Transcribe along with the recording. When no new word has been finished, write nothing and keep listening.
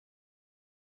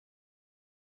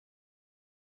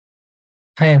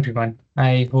Hi everyone,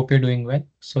 I hope you're doing well.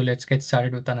 So let's get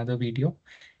started with another video.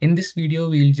 In this video,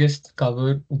 we'll just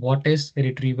cover what is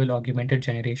retrieval augmented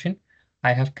generation.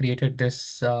 I have created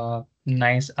this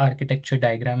nice architecture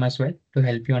diagram as well to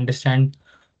help you understand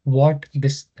what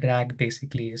this RAG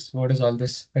basically is. What is all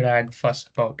this RAG fuss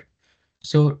about?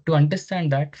 So to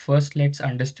understand that, first let's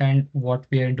understand what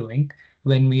we are doing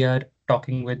when we are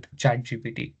talking with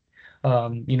ChatGPT.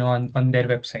 On their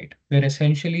website, we're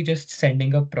essentially just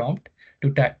sending a prompt to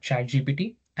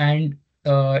ChatGPT, and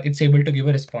it's able to give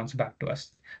a response back to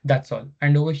us. That's all.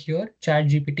 And over here,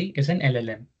 ChatGPT is an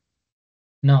LLM.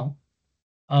 Now,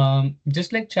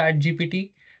 just like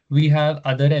ChatGPT, we have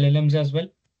other LLMs as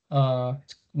well.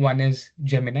 One is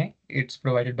Gemini, it's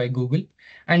provided by Google,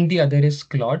 and the other is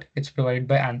Claude, it's provided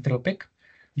by Anthropic.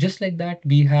 Just like that,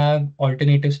 we have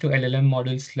alternatives to LLM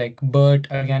models like BERT,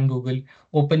 again Google,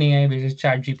 OpenAI, which is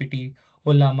ChatGPT,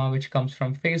 Olama, which comes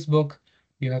from Facebook.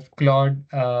 You have Claude,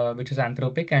 which is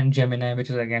Anthropic, and Gemini, which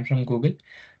is again from Google.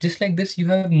 Just like this, you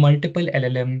have multiple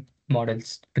LLM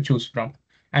models to choose from.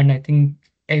 And I think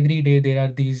every day there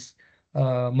are these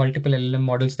multiple LLM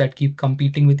models that keep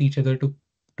competing with each other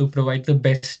to provide the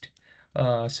best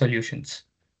solutions.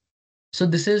 So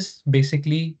this is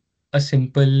basically a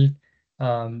simple,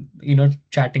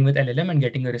 chatting with LLM and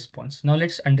getting a response. Now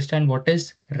let's understand what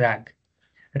is RAG,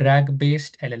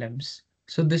 RAG-based LLMs.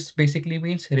 So this basically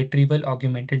means retrieval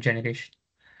augmented generation.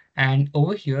 And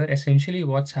over here, essentially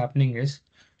what's happening is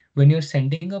when you're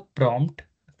sending a prompt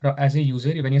as a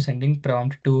user, when you're sending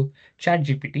prompt to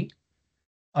ChatGPT,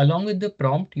 along with the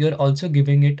prompt, you're also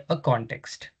giving it a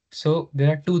context. So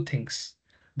there are two things.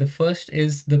 The first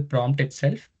is the prompt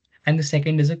itself, and the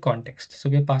second is a context. So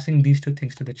we're passing these two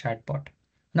things to the chatbot.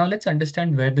 Now let's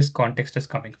understand where this context is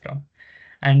coming from.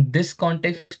 And this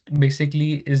context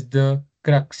basically is the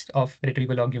crux of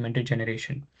retrieval augmented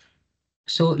generation.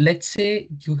 So let's say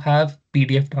you have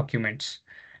PDF documents,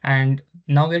 and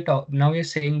now we're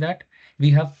saying that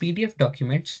we have PDF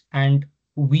documents and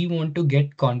we want to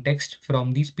get context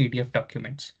from these PDF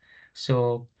documents.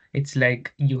 So it's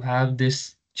like you have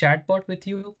this chatbot with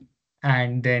you,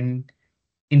 and then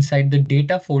inside the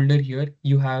data folder here,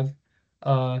 you have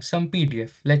some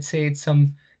PDF. Let's say it's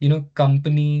some, your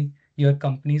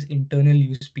company's internal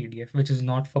use PDF, which is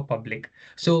not for public.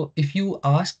 So if you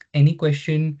ask any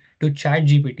question to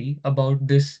ChatGPT about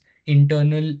this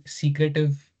internal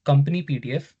secretive company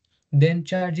PDF, then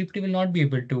ChatGPT will not be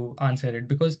able to answer it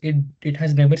because it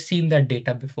has never seen that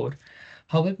data before.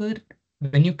 However,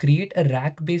 when you create a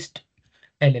RAG-based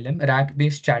LLM,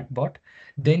 RAG-based chatbot,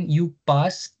 then you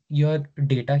pass your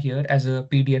data here as a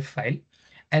PDF file,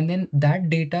 and then that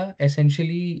data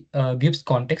essentially gives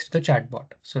context to the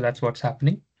chatbot. So that's what's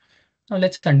happening. Now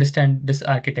let's understand this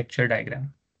architecture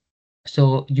diagram.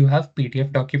 So you have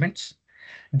PDF documents,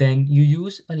 then you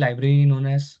use a library known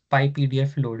as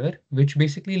PyPDF loader, which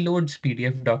basically loads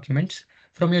PDF documents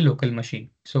from your local machine.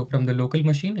 So from the local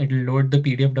machine, it will load the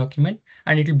PDF document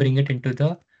and it will bring it into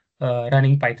the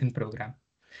running Python program.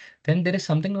 Then there is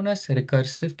something known as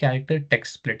recursive character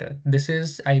text splitter. This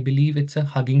is, I believe it's a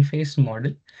Hugging Face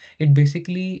model. It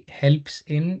basically helps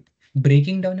in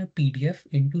breaking down a PDF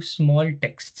into small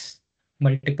texts,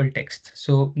 multiple texts.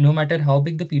 So no matter how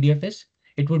big the PDF is,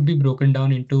 it would be broken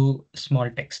down into small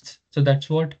texts. So that's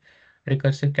what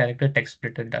recursive character text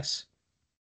splitter does.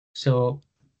 So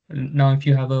now if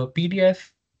you have a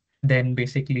PDF, then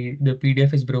basically the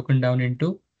PDF is broken down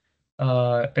into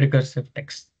recursive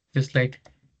text, just like,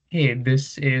 hey,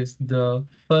 this is the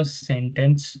first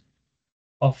sentence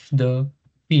of the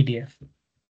PDF.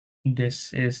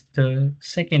 This is the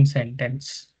second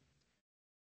sentence,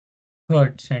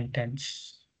 third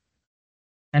sentence,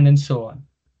 and then so on,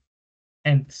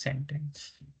 nth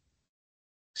sentence.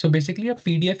 So basically a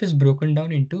PDF is broken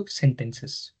down into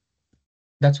sentences.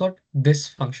 That's what this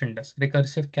function does,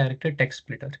 recursive character text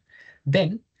splitter.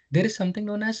 Then there is something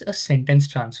known as a sentence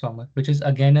transformer, which is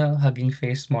again a Hugging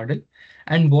Face model.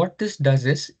 And what this does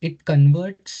is it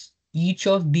converts each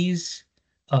of these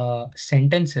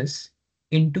sentences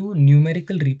into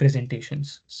numerical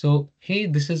representations. So, hey,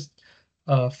 this is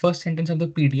first sentence of the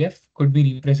PDF could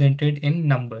be represented in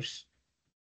numbers.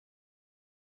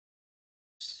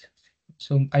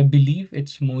 So I believe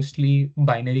it's mostly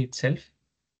binary itself.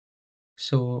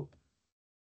 So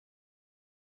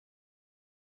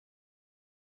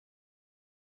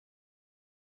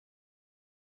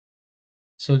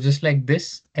So just like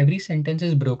this, every sentence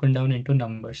is broken down into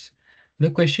numbers.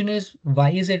 The question is, why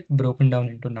is it broken down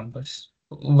into numbers?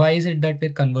 Why is it that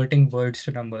we're converting words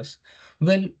to numbers?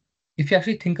 Well, if you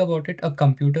actually think about it, a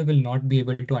computer will not be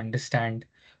able to understand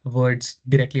words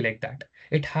directly like that.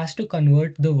 It has to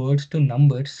convert the words to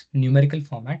numbers, numerical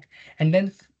format, and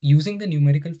then using the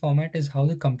numerical format is how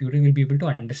the computer will be able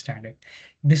to understand it.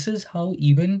 This is how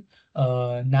even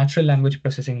natural language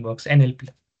processing works, NLP.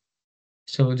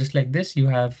 So just like this, you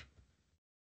have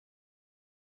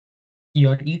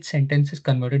your each sentence is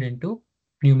converted into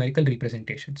numerical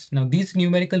representations. Now, these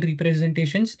numerical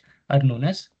representations are known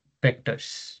as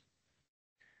vectors.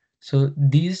 So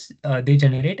these they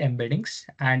generate embeddings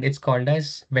and it's called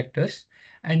as vectors.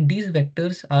 And these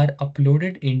vectors are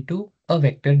uploaded into a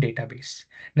vector database.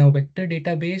 Now, vector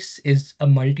database is a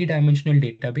multi-dimensional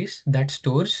database that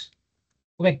stores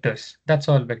vectors. That's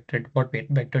all vector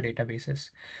database is.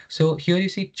 So here you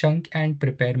see chunk and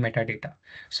prepare metadata.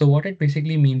 So what it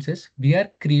basically means is we are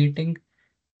creating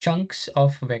chunks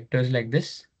of vectors like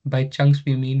this. By chunks,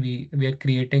 we mean we are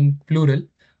creating plural,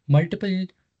 multiple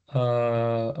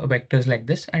vectors like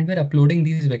this, and we're uploading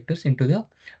these vectors into the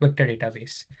vector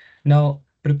database. Now,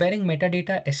 preparing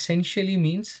metadata essentially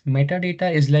means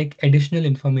metadata is like additional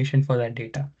information for that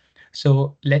data.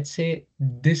 So let's say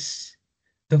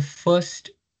the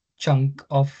first chunk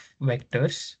of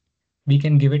vectors, we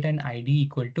can give it an ID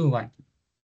equal to 1.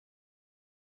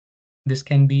 This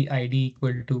can be ID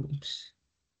equal to, oops,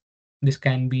 this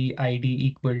can be ID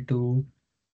equal to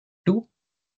 2.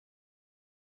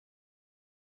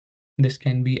 This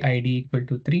can be ID equal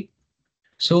to 3.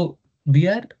 So we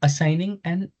are assigning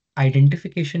an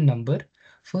identification number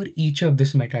for each of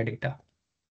this metadata,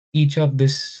 each of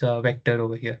this vector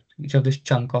over here, each of this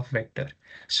chunk of vector.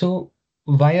 So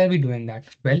why are we doing that?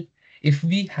 Well, if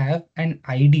we have an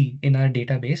ID in our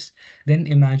database, then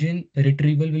imagine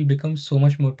retrieval will become so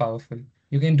much more powerful.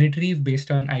 You can retrieve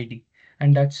based on ID,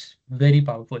 and that's very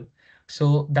powerful.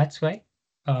 So that's why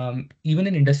even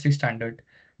in industry standard,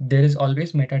 there is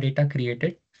always metadata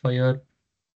created for your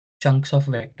chunks of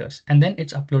vectors, and then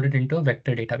it's uploaded into a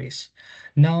vector database.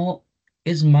 Now,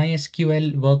 is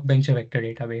MySQL Workbench a vector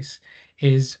database?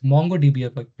 Is MongoDB a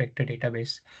vector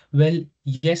database? Well,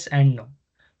 yes and no.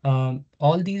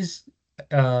 All these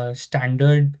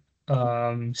standard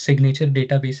signature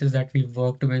databases that we've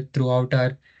worked with throughout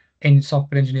our in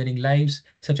software engineering lives,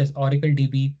 such as Oracle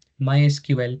DB,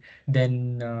 MySQL,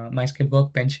 then MySQL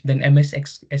Workbench, then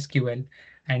SQL,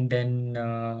 and then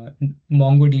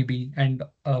MongoDB and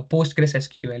Postgres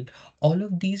SQL. All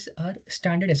of these are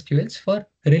standard SQLs for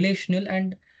relational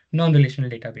and non-relational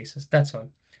databases. That's all.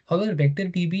 However, vector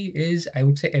DB is, I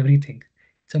would say, everything.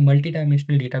 It's a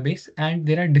multi-dimensional database, and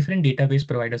there are different database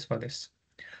providers for this.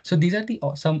 So these are the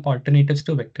some alternatives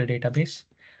to vector database: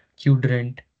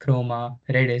 Qdrant, Chroma,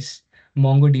 Redis,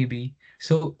 MongoDB.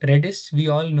 So Redis, we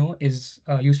all know, is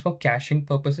used for caching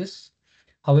purposes.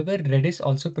 However, Redis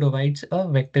also provides a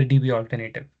vector DB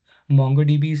alternative.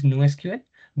 MongoDB is NoSQL,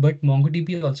 but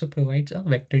MongoDB also provides a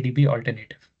vector DB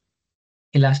alternative.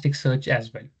 Elasticsearch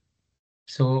as well.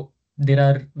 So there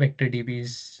are vector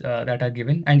DBs that are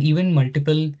given, and even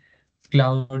multiple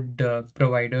cloud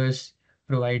providers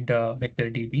provide vector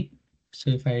DB.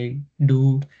 So if I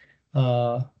do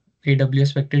uh,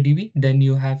 AWS vector DB, then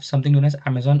you have something known as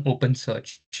Amazon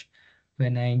OpenSearch.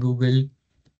 When I Google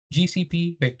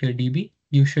GCP vector DB,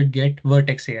 you should get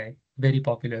Vertex AI, very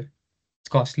popular. It's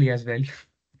costly as well.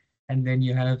 And then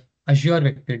you have Azure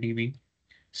vector DB.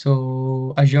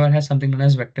 So Azure has something known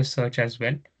as vector search as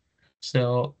well.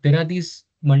 So there are these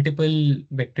multiple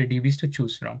vector DBs to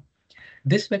choose from.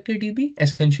 This vector DB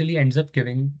essentially ends up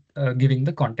giving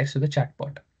the context to the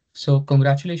chatbot. So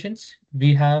congratulations,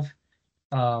 we have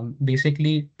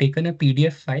basically taken a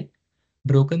PDF file,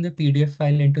 broken the PDF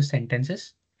file into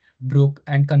sentences, broke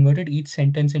and converted each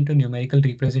sentence into numerical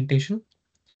representation.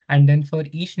 And then for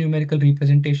each numerical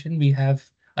representation, we have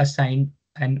assigned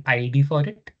an ID for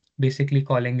it, basically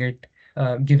calling it,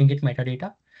 giving it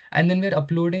metadata. And then we're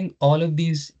uploading all of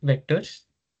these vectors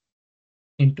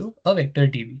into a vector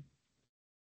DB.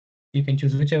 You can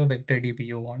choose whichever vector DB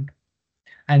you want.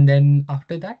 And then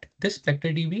after that, this vector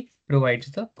DB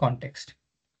provides the context.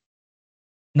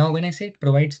 Now, when I say it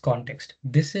provides context,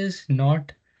 this is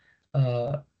not,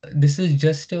 this is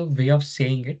just a way of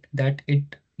saying it, that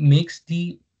it makes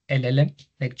the LLM,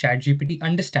 like ChatGPT,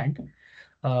 understand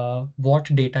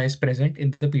what data is present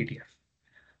in the PDF.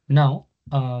 Now,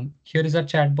 here is our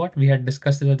chatbot. We had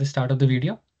discussed this at the start of the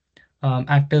video.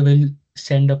 Actor will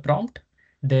send a prompt,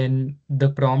 then the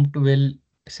prompt will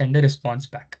send a response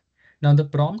back. Now the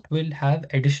prompt will have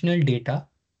additional data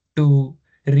to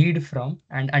read from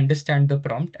and understand the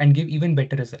prompt and give even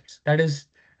better results. That is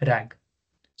RAG.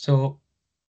 So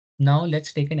now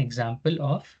let's take an example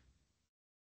of,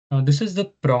 now this is the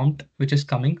prompt which is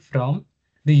coming from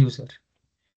the user.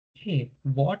 Hey,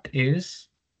 what is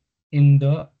in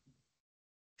the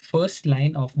first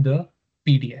line of the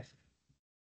PDF.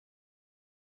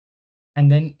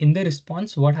 And then in the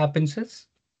response, what happens is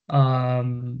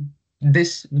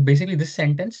this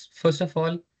sentence, first of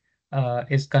all,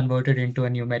 is converted into a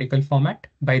numerical format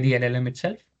by the LLM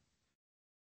itself.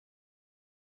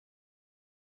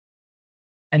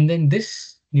 And then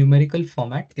this numerical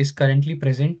format is currently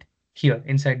present here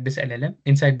inside this LLM,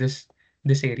 inside this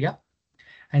area.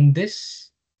 And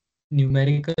this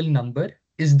numerical number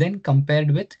is then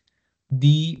compared with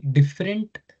the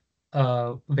different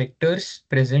vectors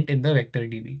present in the vector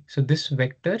DB. So this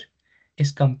vector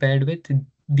is compared with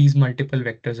these multiple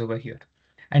vectors over here.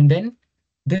 And then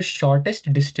the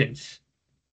shortest distance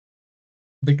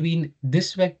between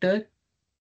this vector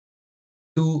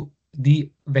to the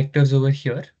vectors over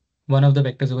here, one of the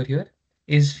vectors over here,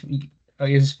 is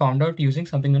found out using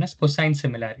something known as cosine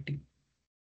similarity.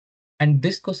 And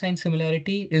this cosine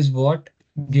similarity is what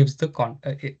gives the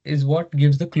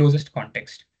closest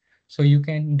context. So you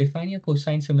can define your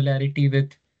cosine similarity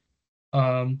with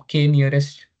k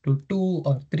nearest to 2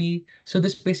 or 3. So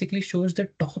this basically shows the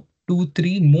top 2,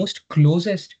 3 most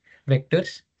closest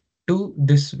vectors to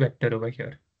this vector over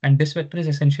here. And this vector is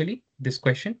essentially this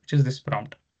question, which is this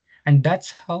prompt. And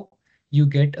that's how you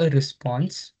get a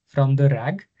response from the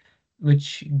RAG,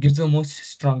 which gives the most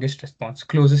strongest response,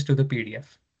 closest to the PDF.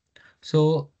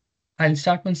 So I'll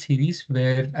start one series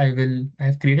where I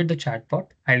have created the chatbot.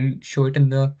 I'll show it in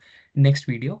the next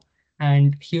video.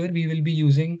 And here we will be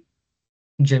using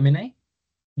Gemini,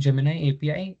 Gemini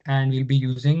API, and we'll be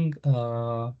using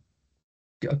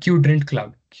Qdrint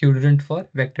Cloud, Qdrint for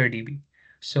VectorDB.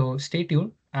 So stay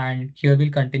tuned, and here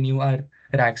we'll continue our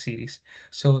RAG series.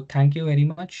 So thank you very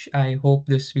much. I hope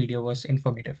this video was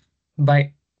informative.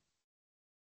 Bye.